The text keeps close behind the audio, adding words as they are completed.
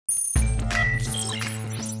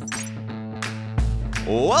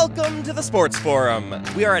Welcome to the Sports Forum.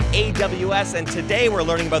 We are at AWS, and today we're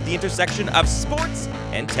learning about the intersection of sports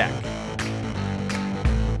and tech.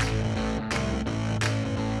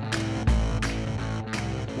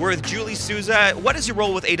 We're with Julie Souza. What is your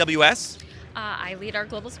role with AWS? I lead our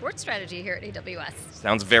global sports strategy here at AWS.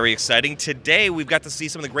 Sounds very exciting. Today, we've got to see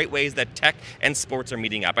some of the great ways that tech and sports are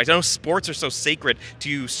meeting up. I know sports are so sacred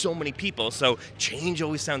to so many people, so change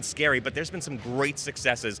always sounds scary, but there's been some great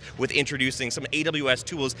successes with introducing some AWS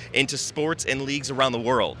tools into sports and leagues around the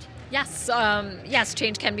world. Yes,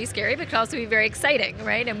 change can be scary, but it can also be very exciting,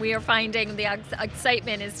 right? And we are finding the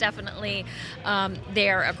excitement is definitely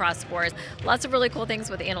there across sports. Lots of really cool things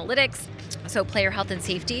with analytics. So player health and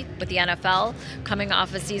safety with the NFL, coming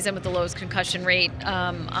off a season with the lowest concussion rate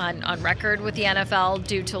on record with the NFL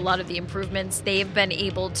due to a lot of the improvements they've been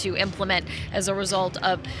able to implement as a result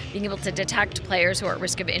of being able to detect players who are at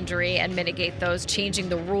risk of injury and mitigate those, changing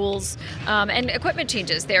the rules, and equipment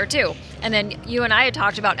changes there too. And then you and I had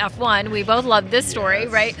talked about F1. We both love this story,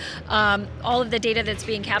 right? All of the data that's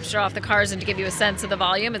being captured off the cars, and to give you a sense of the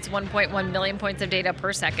volume, it's 1.1 million points of data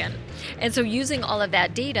per second. And so using all of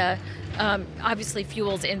that data obviously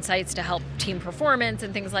fuels insights to help team performance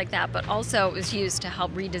and things like that, but also is used to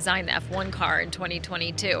help redesign the F1 car in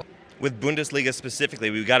 2022. With Bundesliga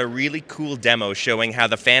specifically, we've got a really cool demo showing how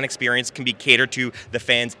the fan experience can be catered to the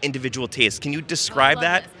fans' individual tastes. Can you describe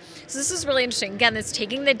that? So this is really interesting. Again, it's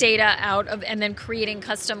taking the data out of and then creating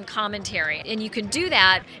custom commentary. And you can do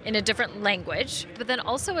that in a different language, but then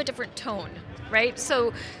also a different tone, right?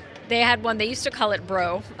 So they had one, they used to call it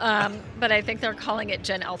Bro, but I think they're calling it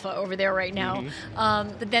Gen Alpha over there right now.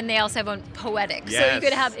 But then they also have one Poetic. Yes. So you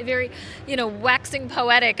could have a very, waxing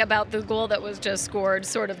poetic about the goal that was just scored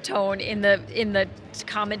sort of tone in the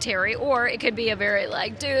commentary, or it could be a very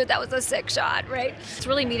like, dude, that was a sick shot, right? It's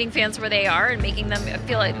really meeting fans where they are and making them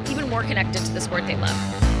feel like even more connected to the sport they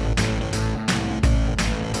love.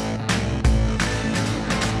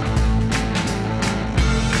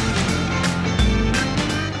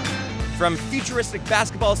 From futuristic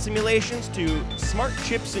basketball simulations to smart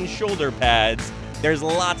chips and shoulder pads, there's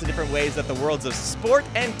lots of different ways that the worlds of sport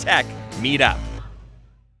and tech meet up.